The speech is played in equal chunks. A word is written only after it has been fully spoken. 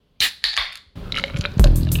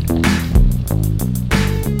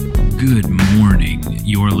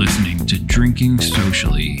Drinking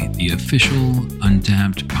Socially, the official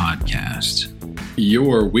Untapped podcast.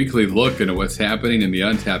 Your weekly look into what's happening in the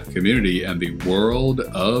Untapped community and the world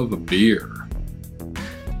of beer.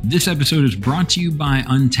 This episode is brought to you by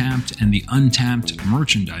Untapped and the Untapped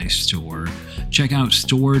merchandise store. Check out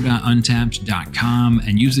store.untapped.com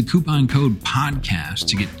and use the coupon code PODCAST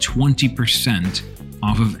to get 20%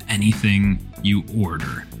 off of anything you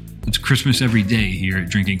order. It's Christmas every day here at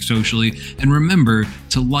Drinking Socially. And remember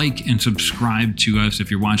to like and subscribe to us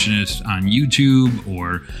if you're watching us on YouTube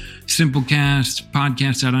or Simplecast,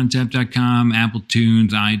 podcast.untapped.com, Apple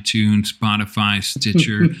Tunes, iTunes, Spotify,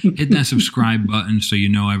 Stitcher. Hit that subscribe button so you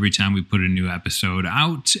know every time we put a new episode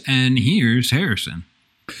out. And here's Harrison.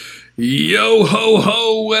 Yo ho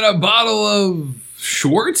ho, and a bottle of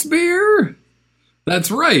Schwartz beer?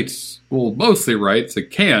 That's right. Well, mostly right. It's a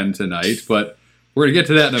can tonight, but we're going to get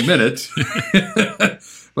to that in a minute.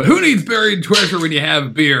 But who needs buried treasure when you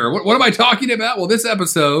have beer? What am I talking about? Well, this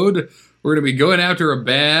episode, we're going to be going after a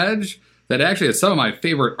badge that actually has some of my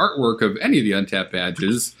favorite artwork of any of the Untapped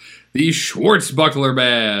badges, the Schwarzbuckler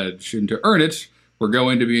badge. And to earn it, we're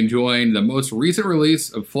going to be enjoying the most recent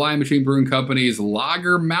release of Flying Machine Brewing Company's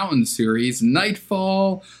Lager Mountain series,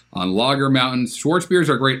 Nightfall on Lager Mountain. Schwartz beers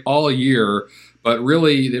are great all year, but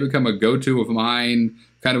really they become a go-to of mine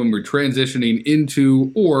kind of when we're transitioning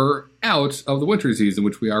into or out of the winter season,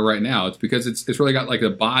 which we are right now. It's because it's really got like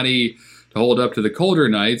a body to hold up to the colder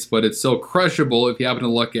nights, but it's so crushable if you happen to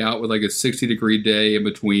luck out with like a 60-degree day in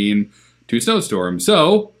between two snowstorms.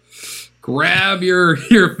 So grab your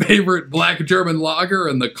favorite black German lager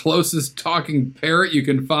and the closest talking parrot you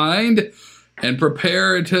can find and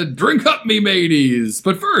prepare to drink up, me mateys.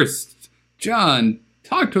 But first, John,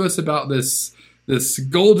 talk to us about this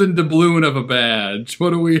golden doubloon of a badge. What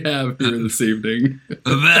do we have here this evening?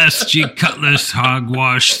 Avast ye cutlass,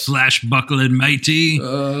 hogwash, bucklered matey.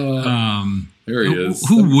 There he is.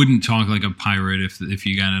 Who wouldn't talk like a pirate if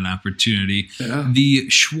you got an opportunity? Yeah. The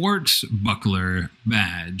Schwarzbuckler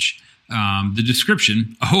badge. The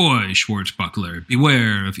description: Ahoy, Schwarzbuckler!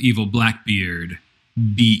 Beware of evil Blackbeard,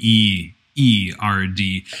 BEERD,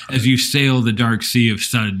 as you sail the dark sea of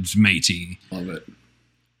suds, matey. Love it.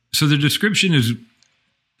 So the description is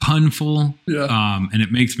punful, and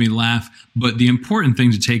it makes me laugh. But the important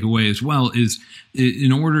thing to take away as well is,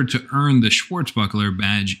 in order to earn the Schwarzbuckler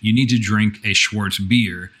badge, you need to drink a Schwartz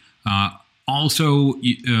beer. Also,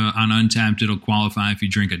 on Untapped, it'll qualify if you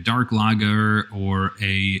drink a dark lager or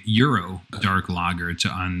a Euro dark lager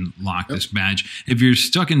to unlock this badge. If you're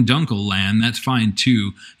stuck in Dunkel land, that's fine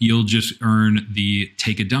too. You'll just earn the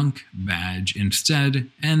Take a Dunk badge instead,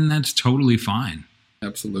 and that's totally fine.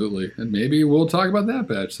 Absolutely. And maybe we'll talk about that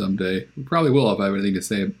badge someday. We probably will if I have anything to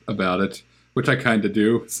say about it, which I kind of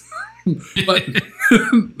do. But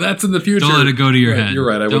that's in the future. Don't let it go to your head. You're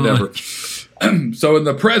right. I would never. So in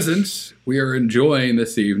the present, we are enjoying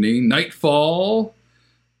this evening Nightfall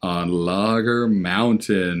on Lager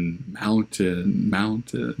Mountain.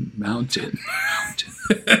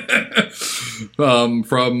 From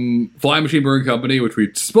Flying Machine Brewing Company, which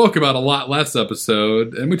we spoke about a lot last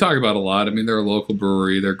episode, and we talk about a lot. I mean, they're a local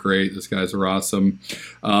brewery. They're great. These guys are awesome.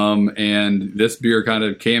 And this beer kind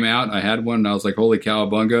of came out. I had one, and I was like, holy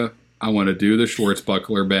cowabunga, I want to do the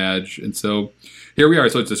Schwarzbuckler badge. And so here we are.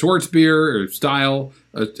 So it's a Schwartz beer or style,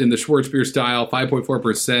 in the Schwartz beer style, 5.4%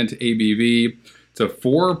 ABV. It's a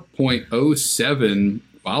 4.07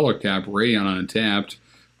 bottle cap rating on Untapped.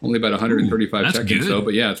 Only about 135 seconds, though.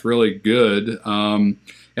 But yeah, it's really good. And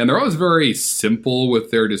they're always very simple with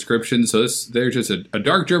their descriptions. So they're just a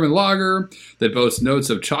dark German lager that boasts notes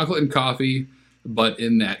of chocolate and coffee, but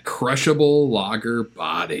in that crushable lager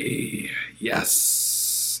body.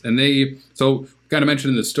 Yes. And so kind of mentioned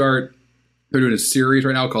in the start, they're doing a series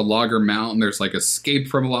right now called Lager Mountain. There's like Escape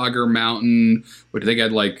from Lager Mountain, which I think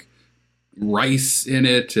had like rice in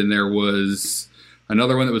it. And there was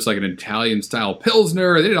another one that was like an Italian-style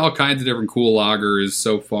Pilsner. They did all kinds of different cool lagers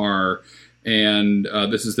so far. And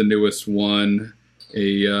this is the newest one,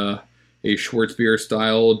 a Schwartz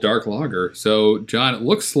beer-style dark lager. So, John, it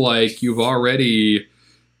looks like you've already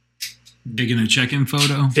taken a check-in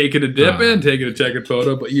photo? Taken a check-in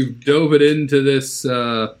photo, but you've dove it into this,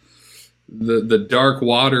 the dark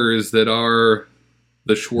waters that are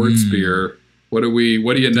the Schwartz beer. What do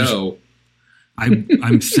you know?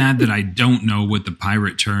 I'm sad that I don't know what the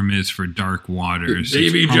pirate term is for dark waters.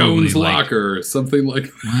 Davy Jones Locker, something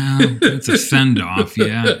like that. Well, it's a send-off,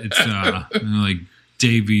 yeah. It's like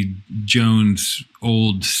Davy Jones'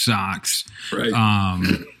 old socks. Right.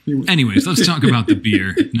 Anyways, let's talk about the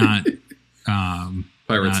beer, not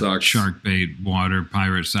pirate socks. Shark bait water,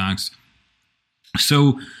 pirate socks.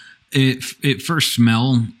 So It first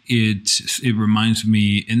smell, it reminds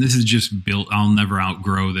me, and this is just built. I'll never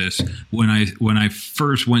outgrow this. When I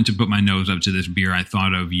first went to put my nose up to this beer, I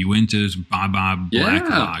thought of Uinta's Baba Black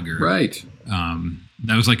Lager. Right.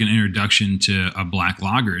 That was like an introduction to a black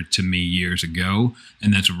lager to me years ago,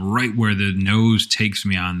 and that's right where the nose takes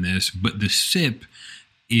me on this. But the sip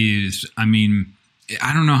is, I mean,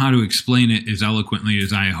 I don't know how to explain it as eloquently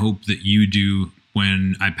as I hope that you do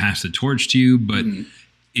when I pass the torch to you, but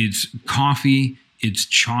it's coffee, it's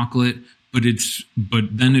chocolate, but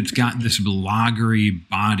then it's got this lagery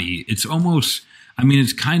body. It's almost, I mean,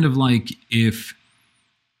 it's kind of like if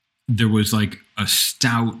there was like a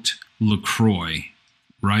stout LaCroix,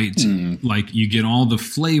 right? Like you get all the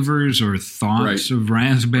flavors or thoughts of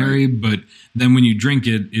raspberry, but then when you drink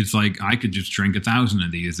it, it's like, I could just drink 1,000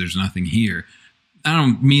 of these. There's nothing here. I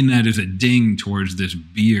don't mean that as a ding towards this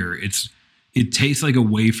beer. It tastes like a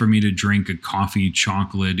way for me to drink a coffee,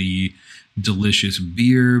 chocolatey, delicious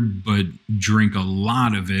beer, but drink a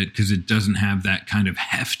lot of it because it doesn't have that kind of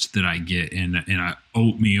heft that I get in a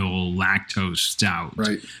oatmeal lactose stout.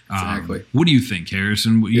 Right, exactly. What do you think,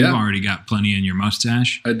 Harrison? You've already got plenty in your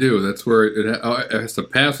mustache. I do. That's where it has to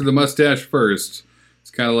pass through the mustache first.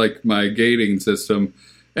 It's kind of like my gating system.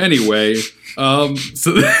 Anyway,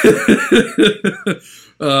 so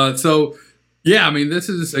yeah, I mean, this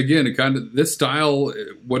is, again, kind of this style.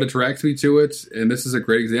 What attracts me to it, and this is a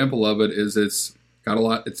great example of it, is it's got a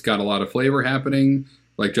lot of flavor happening.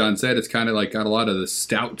 Like John said, it's kind of like got a lot of the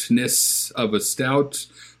stoutness of a stout,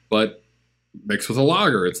 but mixed with a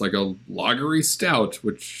lager. It's like a lagery stout,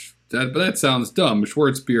 but that sounds dumb.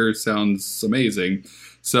 Schwarzbier sounds amazing.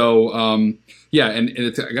 So yeah, and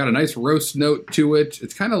it's got a nice roast note to it.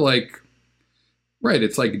 It's kind of like,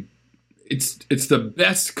 it's like, it's the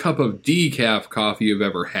best cup of decaf coffee you've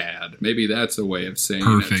ever had. Maybe that's a way of saying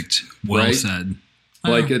perfect. It. Well said.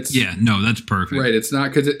 Like that's perfect. Right. It's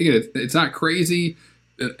not, because it's not crazy,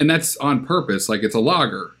 and that's on purpose. Like, it's a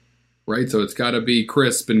lager, right? So it's got to be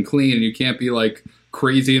crisp and clean, and you can't be like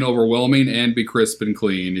crazy and overwhelming and be crisp and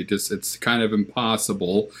clean. It's kind of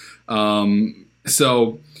impossible.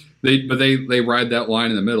 So they ride that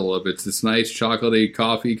line in the middle of it's this nice chocolatey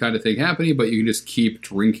coffee kind of thing happening, but you can just keep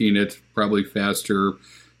drinking it probably faster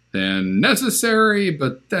than necessary,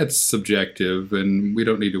 but that's subjective, and we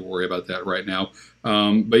don't need to worry about that right now.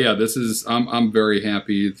 But yeah, I'm very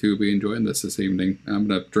happy to be enjoying this evening. I'm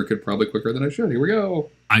going to drink it probably quicker than I should. Here we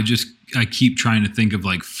go. I keep trying to think of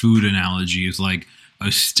like food analogies. Like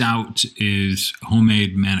a stout is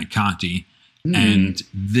homemade manicotti, and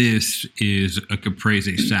this is a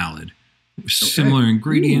caprese salad. Similar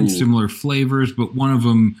ingredients, similar flavors, but one of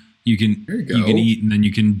them you can eat, and then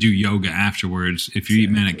you can do yoga afterwards. If you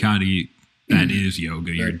eat manicotti, that is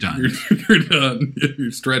yoga. You're done. You're done.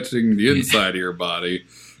 You're stretching the inside of your body,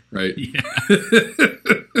 right? Yeah.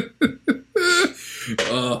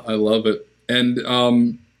 Oh, I love it. And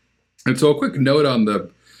so a quick note on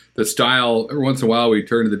the style. Every once in a while, we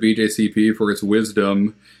turn to the BJCP for its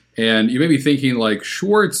wisdom. And you may be thinking, like,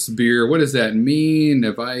 Schwartz beer, what does that mean?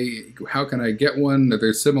 How can I get one? Are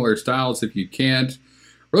there similar styles if you can't?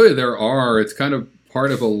 Really, there are. It's kind of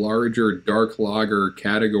part of a larger dark lager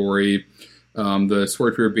category. The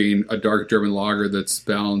Schwartz beer being a dark German lager that's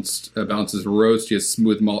balances roasty,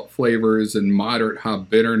 smooth malt flavors, and moderate hop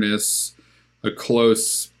bitterness. A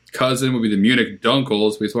close cousin would be the Munich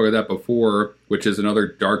Dunkels. We spoke of that before, which is another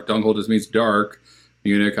dark. Dunkel just means dark.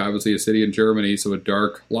 Munich, obviously a city in Germany, so a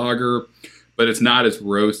dark lager, but it's not as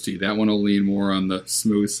roasty. That one will lean more on the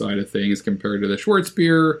smooth side of things compared to the Schwartz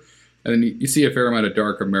beer. And then you see a fair amount of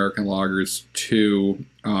dark American lagers too.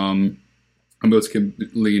 And those can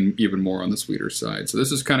lean even more on the sweeter side. So this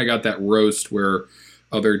has kind of got that roast where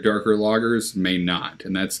other darker lagers may not.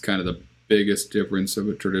 And that's kind of the biggest difference of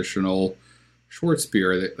a traditional Schwartz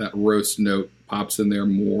beer. That roast note pops in there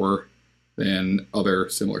more than other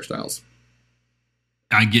similar styles.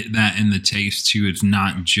 I get that in the taste too. It's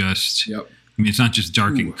not just, I mean, it's not just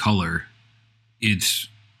dark in color.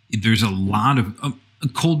 There's a lot of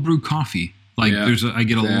cold brew coffee. Like I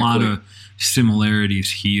get a lot of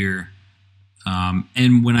similarities here.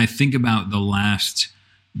 And when I think about the last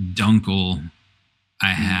Dunkel I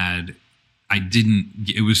had,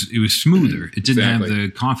 it was smoother. It didn't have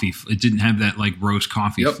the coffee. It didn't have that like roast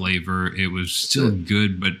coffee flavor. It was still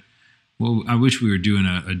good, but well, I wish we were doing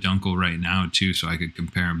a Dunkel right now too, so I could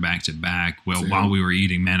compare them back to back. Well, while we were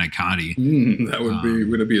eating manicotti, that would be we're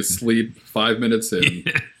going to be asleep 5 minutes in.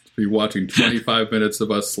 Be watching 25 minutes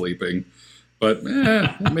of us sleeping, but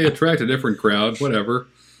it may attract a different crowd. Whatever.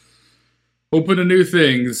 Open to new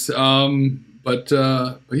things. But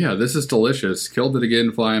yeah, this is delicious. Killed it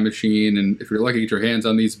again, Flying Machine. And if you're lucky to get your hands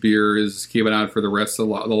on these beers, keep an eye out for the rest of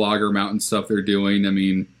the Lager Mountain stuff they're doing. I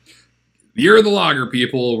mean, you're the lager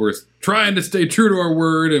people. We're trying to stay true to our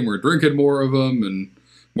word, and we're drinking more of them, and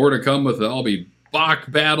more to come with the Albie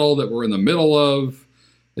Bach battle that we're in the middle of.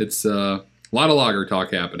 It's a lot of lager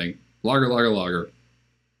talk happening. Lager.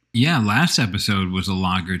 Yeah, last episode was a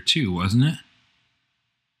lager too, wasn't it?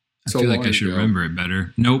 I feel like I should remember it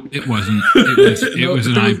better. Nope, it wasn't. It was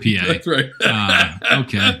an IPA. That's right.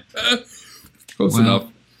 Okay. Close enough.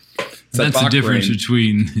 That's the difference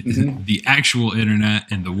between the actual internet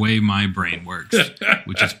and the way my brain works,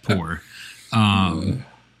 which is poor. I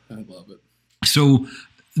love it. So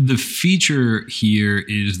the feature here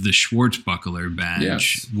is the Schwarzbuckler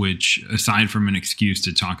badge, which, aside from an excuse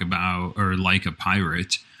to talk about or like a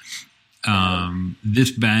pirate,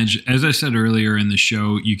 this badge, as I said earlier in the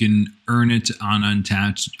show, you can earn it on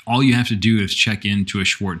Untappd. All you have to do is check into a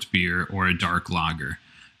Schwarzbier or a dark lager,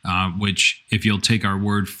 which, if you'll take our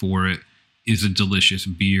word for it, is a delicious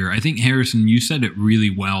beer. I think, Harrison, you said it really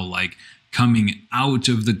well, like coming out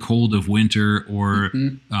of the cold of winter or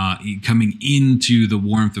coming into the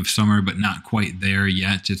warmth of summer, but not quite there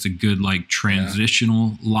yet. It's a good, like,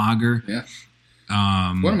 transitional lager. Yeah.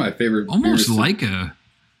 One of my favorite almost beers like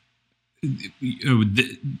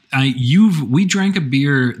we drank a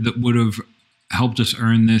beer that would have helped us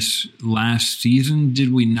earn this last season,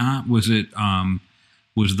 did we not? Was it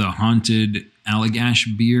was the Haunted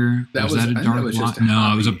Allagash beer? Was that a dark lager?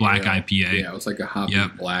 No, it was a black IPA. Yeah, it was like a hoppy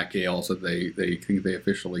black ale, so they think they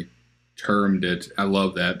officially termed it. I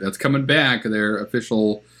love that. That's coming back. Made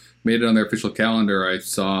it on their official calendar. I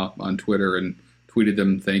saw on Twitter and tweeted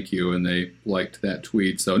them thank you, and they liked that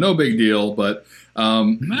tweet. So no big deal, but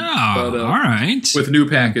all right. With new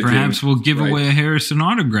packaging, perhaps we'll give away a Harrison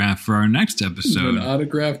autograph for our next episode. An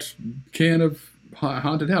autographed can of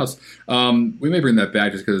Haunted House. We may bring that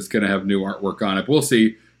back just because it's going to have new artwork on it. We'll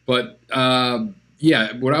see. But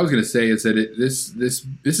yeah, what I was going to say is that this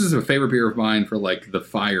is a favorite beer of mine for like the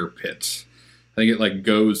fire pit. I think it like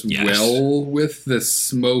goes well with the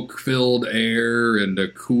smoke-filled air and a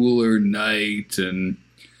cooler night, and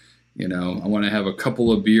I want to have a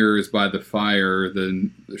couple of beers by the fire, the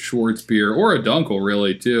Schwarzbier or a Dunkel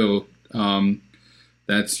really too.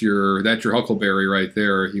 That's your Huckleberry right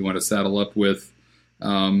there. You want to saddle up with,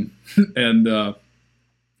 it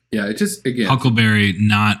just again Huckleberry,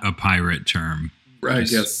 not a pirate term. Right.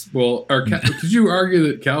 Yes. Well, could you argue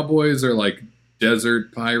that cowboys are like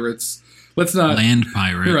desert pirates? Let's not land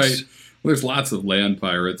pirates. Right. Well, there's lots of land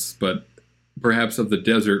pirates, but perhaps of the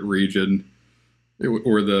desert region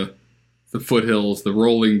or the foothills, the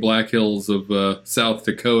rolling black hills of South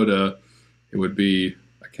Dakota, it would be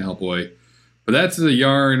a cowboy. But that's a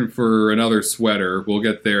yarn for another sweater. We'll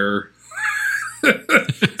get there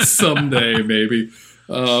someday, maybe. If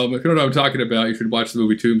you don't know what I'm talking about, you should watch the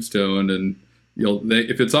movie Tombstone, and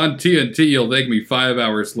if it's on TNT, you'll thank me 5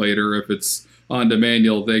 hours later. If it's on demand,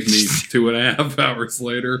 you'll thank me 2.5 hours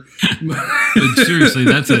later. But seriously,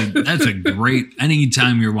 that's a great.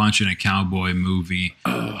 Anytime you're watching a cowboy movie,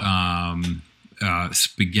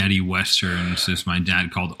 spaghetti westerns, as my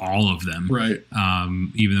dad called all of them, right?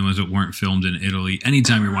 Even the ones that weren't filmed in Italy.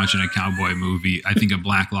 Anytime you're watching a cowboy movie, I think a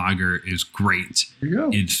black lager is great. There you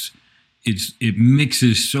go. It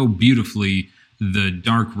mixes so beautifully the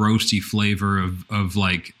dark roasty flavor of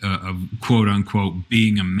like of quote unquote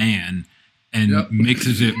being a man, and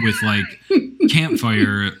mixes it with like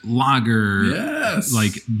campfire lager,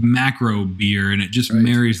 like macro beer, and it just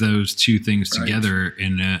marries those two things together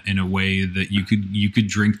in a way that you could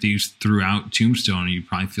drink these throughout Tombstone, and you'd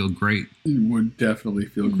probably feel great. You would definitely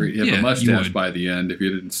feel great. You have a mustache by the end. If you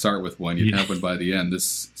didn't start with one, you'd have one by the end.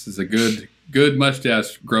 This is a good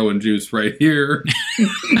mustache growing juice right here.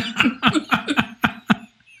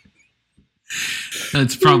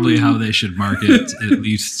 That's probably how they should market at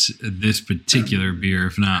least this particular beer,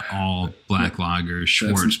 if not all black lager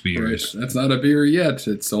Schwarzbiers. That's not a beer yet.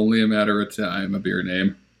 It's only a matter of time, a beer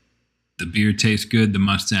name. The beer tastes good. The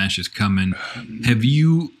mustache is coming. Have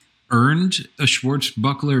you earned a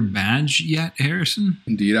Schwarzbuckler badge yet, Harrison?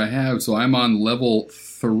 Indeed, I have. So I'm on level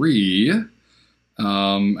 3.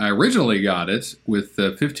 I originally got it with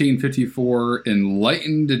the 1554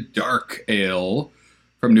 Enlightened Dark Ale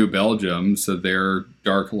from New Belgium, so their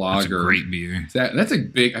dark lager. That's a great beer. That's a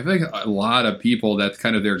big, I think a lot of people, that's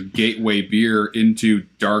kind of their gateway beer into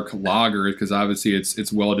dark lagers, because obviously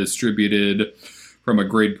it's well distributed from a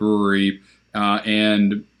great brewery.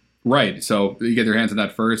 So you get your hands on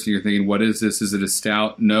that first, and you're thinking, what is this? Is it a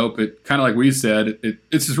stout? Nope. It kind of like we said,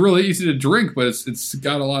 it's just really easy to drink, but it's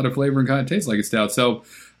got a lot of flavor and kind of tastes like a stout. So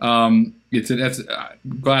Glad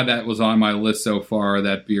that was on my list so far.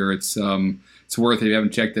 That beer, it's worth it if you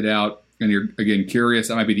haven't checked it out and you're again curious.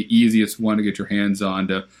 That might be the easiest one to get your hands on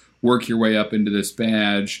to work your way up into this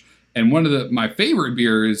badge. And one of my favorite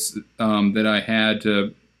beers that I had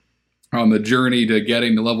on the journey to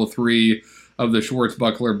getting to level 3 of the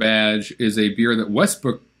Schwarzbuckler badge is a beer that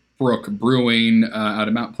Westbrook Brewing out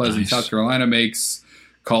of Mount Pleasant, South Carolina makes,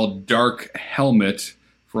 called Dark Helmet.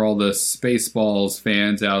 For all the Spaceballs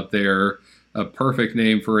fans out there, a perfect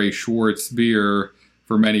name for a Schwartz beer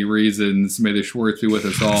for many reasons. May the Schwartz be with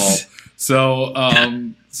us all. So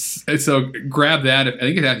grab that. I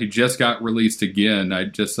think it actually just got released again. I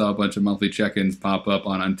just saw a bunch of monthly check-ins pop up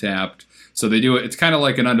on Untappd. So they do it. It's kind of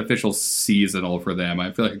like an unofficial seasonal for them.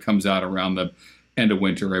 I feel like it comes out around the end of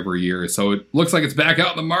winter every year. So it looks like it's back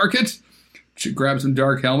out in the market. Should grab some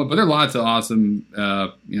Dark Helmet. But there are lots of awesome,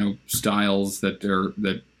 styles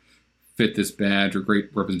that fit this badge, or great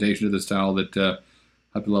representation of the style that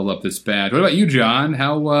help you level up this badge. What about you, John?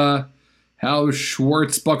 How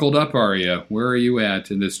Schwartz buckled up are you? Where are you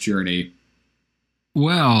at in this journey?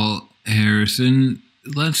 Well, Harrison,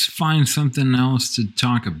 let's find something else to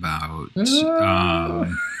talk about.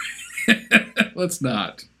 Let's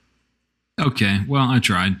not. Okay, well, I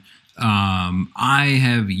tried. I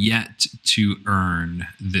have yet to earn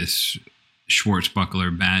this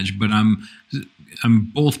Schwarzbuckler badge, but I'm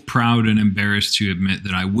both proud and embarrassed to admit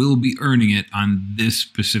that I will be earning it on this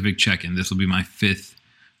specific check-in. This will be my 5th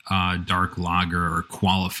dark lager or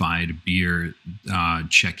qualified beer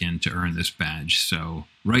check-in to earn this badge. So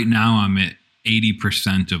right now I'm at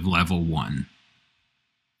 80% of level 1.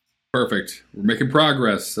 Perfect. We're making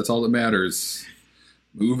progress. That's all that matters.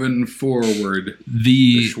 Moving forward.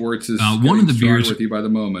 The Schwartz is one of the beers with you by the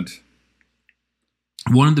moment.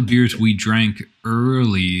 One of the beers we drank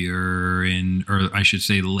earlier or I should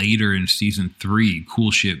say later in season 3,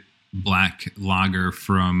 Coolship Black Lager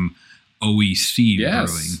from OEC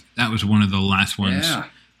Brewing. That was one of the last ones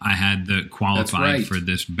I had that qualified for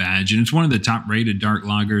this badge. And it's one of the top rated dark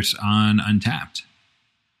lagers on Untappd.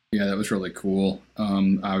 Yeah, that was really cool.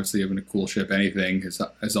 Obviously, having a Coolship anything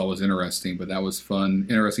is always interesting, but that was fun.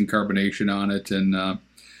 Interesting carbonation on it. And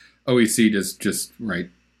OEC does just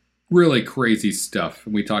really crazy stuff.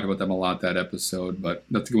 And we talked about them a lot that episode, but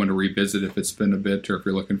not to go into revisit if it's been a bit, or if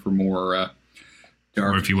you're looking for more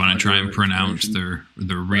dark. Or if you want to try and pronounce their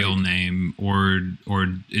real name, or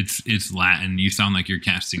it's Latin. You sound like you're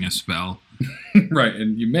casting a spell. Right,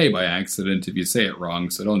 and you may by accident if you say it wrong,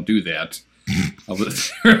 so don't do that.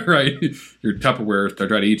 Right, your Tupperware try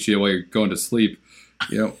to eat you while you're going to sleep.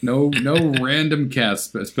 No random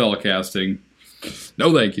spell casting.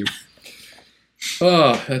 No, thank you.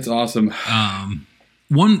 Oh, that's awesome.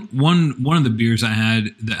 One of the beers I had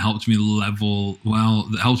that helped me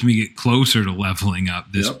get closer to leveling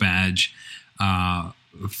up this badge. I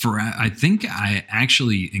think I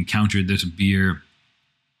actually encountered this beer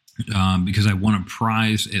because I won a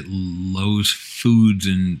prize at Lowe's Foods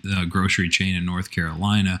and grocery chain in North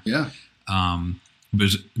Carolina. Yeah. It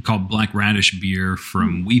was called Black Radish Beer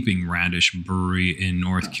from Weeping Radish Brewery in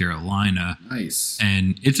North Carolina. Nice.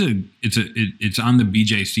 And it's on the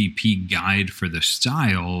BJCP guide for the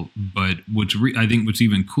style. But I think what's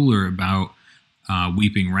even cooler about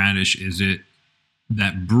Weeping Radish is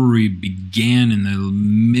that brewery began in the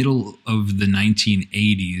middle of the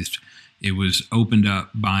 1980s. It was opened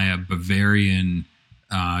up by a Bavarian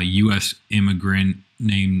U.S. immigrant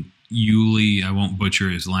named Yuli. I won't butcher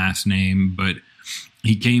his last name, but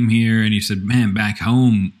he came here and he said, man, back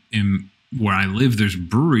home in where I live, there's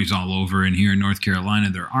breweries all over, and here in North Carolina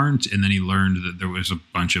there aren't. And then he learned that there was a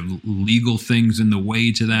bunch of legal things in the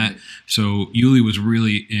way to that. So Yuli was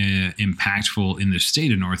really impactful in the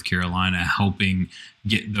state of North Carolina, helping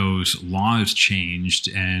get those laws changed.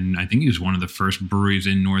 And I think he was one of the first breweries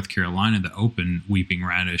in North Carolina to open Weeping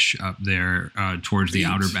Radish up there towards the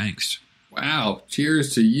Outer Banks. Wow.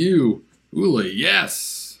 Cheers to you, Yuli.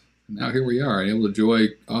 Yes. Now here we are, able to enjoy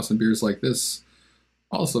awesome beers like this,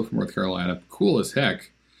 also from North Carolina. Cool as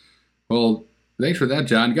heck. Well, thanks for that,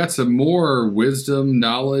 John. Got some more wisdom,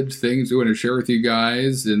 knowledge, things we want to share with you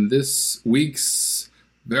guys in this week's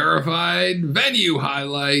Verified Venue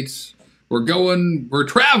Highlight. We're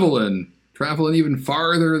traveling even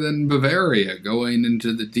farther than Bavaria, going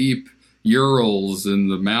into the deep Urals and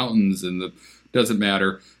the mountains and doesn't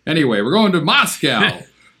matter. Anyway, we're going to Moscow,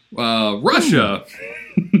 Russia.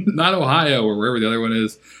 Not Ohio or wherever the other one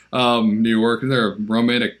is. New York. Is there a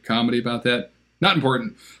romantic comedy about that? Not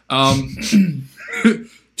important. I'll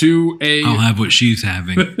have what she's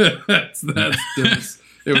having. It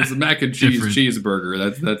was a mac and cheese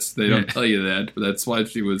cheeseburger. That's they don't tell you that, but that's why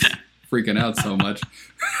she was freaking out so much.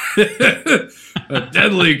 A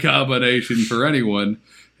deadly combination for anyone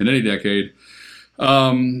in any decade.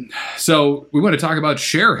 So we want to talk about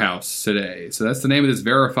Share House today. So that's the name of this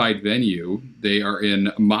verified venue. They are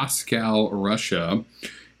in Moscow, Russia.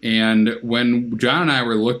 And when John and I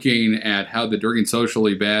were looking at how the Drinking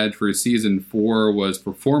Socially badge for season 4 was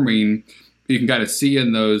performing, you can kind of see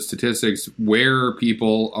in those statistics where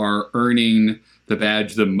people are earning the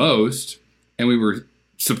badge the most. And we were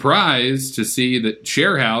surprised to see that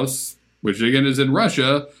Share House, which again is in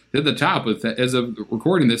Russia, at the top with, as of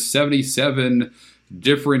recording this, 77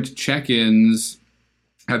 different check-ins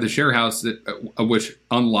have the Share House, which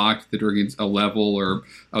unlocked the Drinking a level or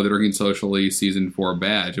of the Drinking Socially season 4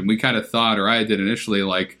 badge. And we kind of thought, or I did initially,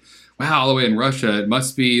 like, wow, all the way in Russia, it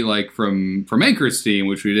must be like from Anchor's team,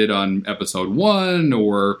 which we did on episode 1,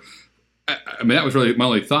 or I mean, that was really my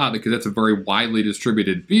only thought, because that's a very widely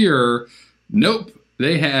distributed beer. Nope.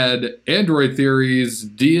 They had Android Theory's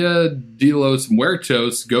Dia de los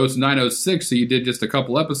Muertos Ghost 906 that you did just a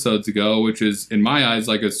couple episodes ago, which is, in my eyes,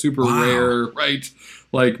 like a super rare, right,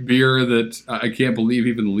 like beer that I can't believe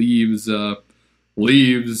even leaves the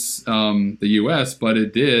U.S., but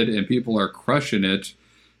it did, and people are crushing it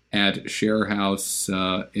at Share House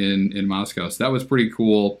in Moscow. So that was pretty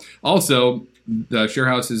cool. Also, the Share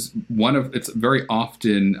House is it's very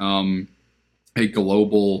often a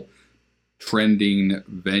global trending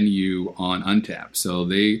venue on Untappd. So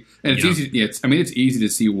it's easy. Yeah, it's easy to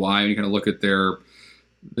see why when you kind of look at their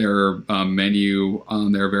menu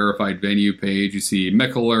on their verified venue page. You see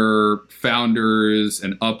Mikkeller, Founders,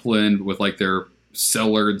 and Upland with like their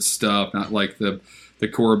cellared stuff, not like the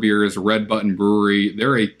core beers. Red Button Brewery.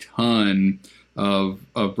 There are a ton of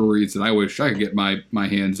breweries that I wish I could get my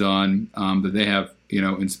hands on that they have,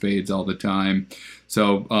 in spades all the time.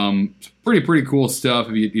 So pretty cool stuff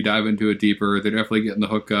if you dive into it deeper. They're definitely getting the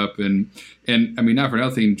hookup. And I mean, not for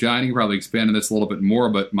nothing, John, you can probably expand on this a little bit more,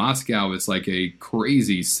 but Moscow is like a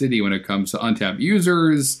crazy city when it comes to Untappd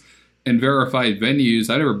users and verified venues.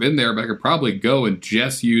 I've never been there, but I could probably go and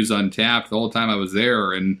just use Untappd the whole time I was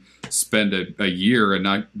there and spend a year and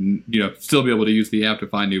not, still be able to use the app to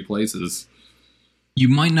find new places. You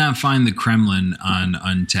might not find the Kremlin on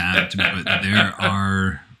Untappd, but there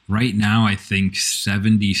are right now, I think,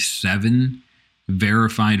 77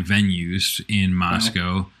 verified venues in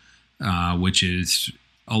Moscow, which is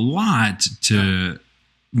a lot to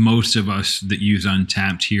most of us that use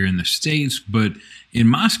Untappd here in the States. But in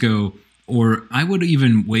Moscow, or I would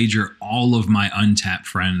even wager all of my Untappd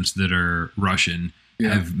friends that are Russian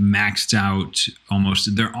have maxed out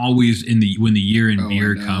almost. They're always when the year in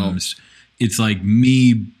beer comes. It's like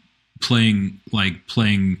me playing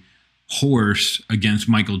horse against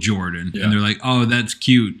Michael Jordan, and they're like, "Oh, that's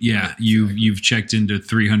cute. Yeah, you've checked into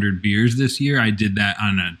 300 beers this year. I did that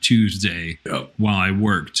on a Tuesday while I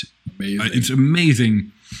worked. Amazing. It's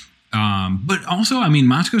amazing." But also, I mean,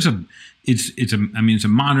 Moscow's a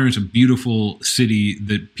modern, it's a beautiful city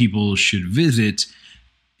that people should visit.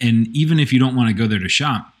 And even if you don't want to go there to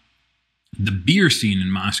shop, the beer scene in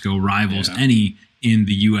Moscow rivals any in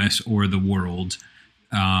the U.S. or the world.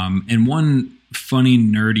 And one funny,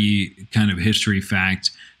 nerdy kind of history fact,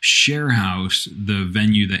 Share House, the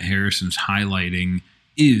venue that Harrison's highlighting,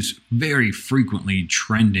 is very frequently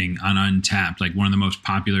trending on Untappd, like one of the most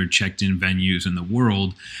popular checked-in venues in the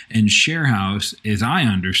world. And Share House, as I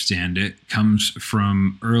understand it, comes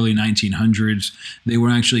from early 1900s. They were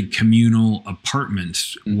actually communal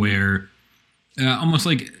apartments where almost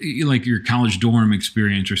like your college dorm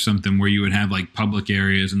experience or something, where you would have like public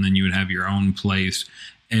areas and then you would have your own place.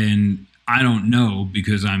 And I don't know,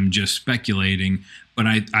 because I'm just speculating, but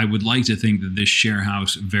I would like to think that this Share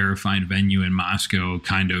House verified venue in Moscow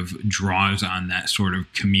kind of draws on that sort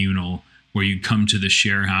of communal, where you come to the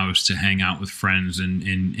Share House to hang out with friends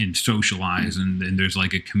and socialize, and there's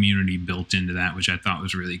like a community built into that, which I thought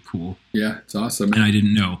was really cool. Yeah, it's awesome. And I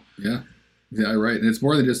didn't know. Yeah, right. And it's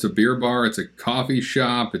more than just a beer bar. It's a coffee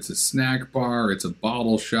shop. It's a snack bar. It's a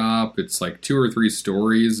bottle shop. It's like 2 or 3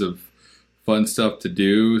 stories of fun stuff to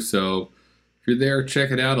do. So if you're there,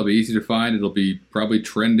 check it out. It'll be easy to find. It'll be probably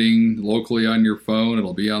trending locally on your phone.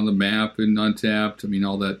 It'll be on the map and Untappd. I mean,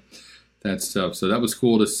 all that stuff. So that was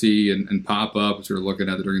cool to see and pop up as we were looking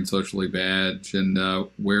at the Drinking Socially badge and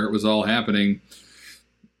where it was all happening.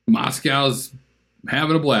 Moscow's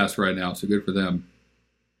having a blast right now, so good for them.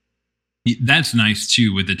 That's nice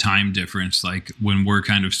too, with the time difference. Like when we're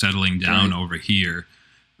kind of settling down over here,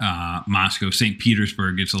 Moscow, St.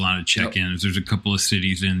 Petersburg gets a lot of check-ins. There's a couple of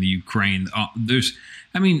cities in the Ukraine.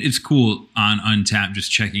 It's cool on Untappd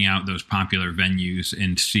just checking out those popular venues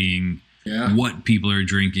and seeing what people are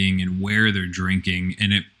drinking and where they're drinking.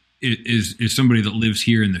 And is somebody that lives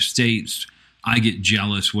here in the States, I get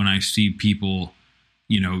jealous when I see people,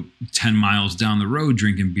 10 miles down the road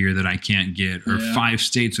drinking beer that I can't get, or 5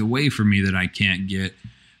 states away from me that I can't get.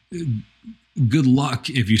 Good luck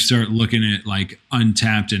if you start looking at like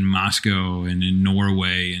Untapped in Moscow and in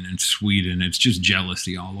Norway and in Sweden. It's just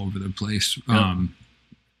jealousy all over the place. Yep.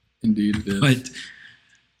 Indeed it is. But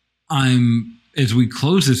as we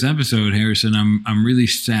close this episode, Harrison, I'm really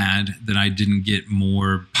sad that I didn't get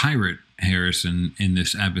more Pirate Harrison in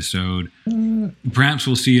this episode. Perhaps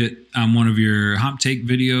we'll see it on one of your Hop Take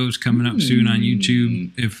videos coming up soon on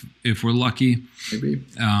YouTube if we're lucky. Maybe.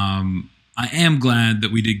 I am glad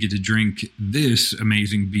that we did get to drink this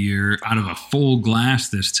amazing beer out of a full glass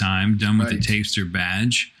this time, done with the taster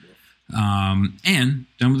badge, and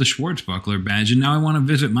done with the Schwarzbuckler badge. And now I want to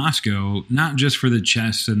visit Moscow, not just for the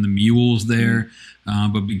chests and the mules there,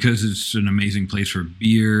 but because it's an amazing place for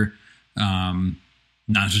beer.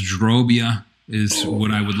 Nozdrobia is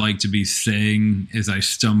what I would like to be saying as I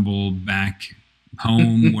stumble back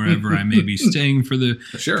home, wherever I may be staying for the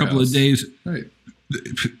couple of days. Right.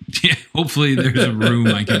 Yeah, hopefully there's a room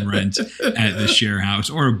I can rent at the share house,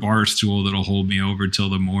 or a bar stool that'll hold me over till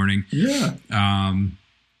the morning. Yeah.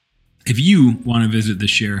 If you want to visit the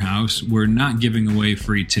share house, we're not giving away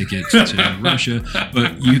free tickets to Russia,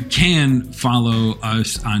 but you can follow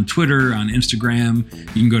us on Twitter, on Instagram.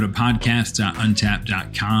 You can go to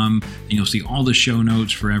podcast.untapped.com and you'll see all the show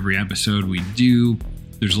notes for every episode we do.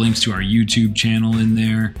 There's links to our YouTube channel in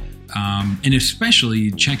there. And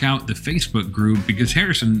especially check out the Facebook group, because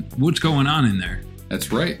Harrison, what's going on in there?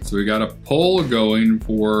 That's right. So we got a poll going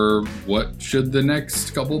for what should the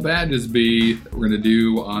next couple badges be that we're going to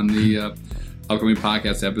do on the upcoming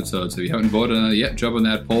podcast episode. So if you haven't voted on it yet, jump on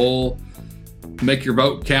that poll, make your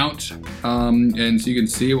vote count, and so you can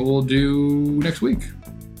see what we'll do next week.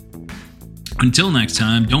 Until next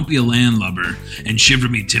time, don't be a landlubber and shiver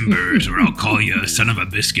me timbers, or I'll call you a son of a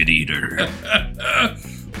biscuit eater.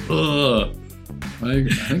 I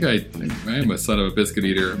think I am a son of a biscuit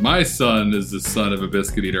eater. My son is the son of a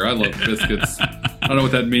biscuit eater. I love biscuits. I don't know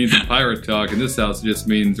what that means in pirate talk. In this house, it just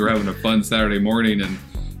means we're having a fun Saturday morning and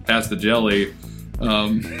pass the jelly.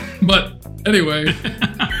 But anyway,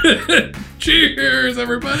 cheers,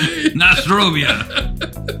 everybody. Nostrovia.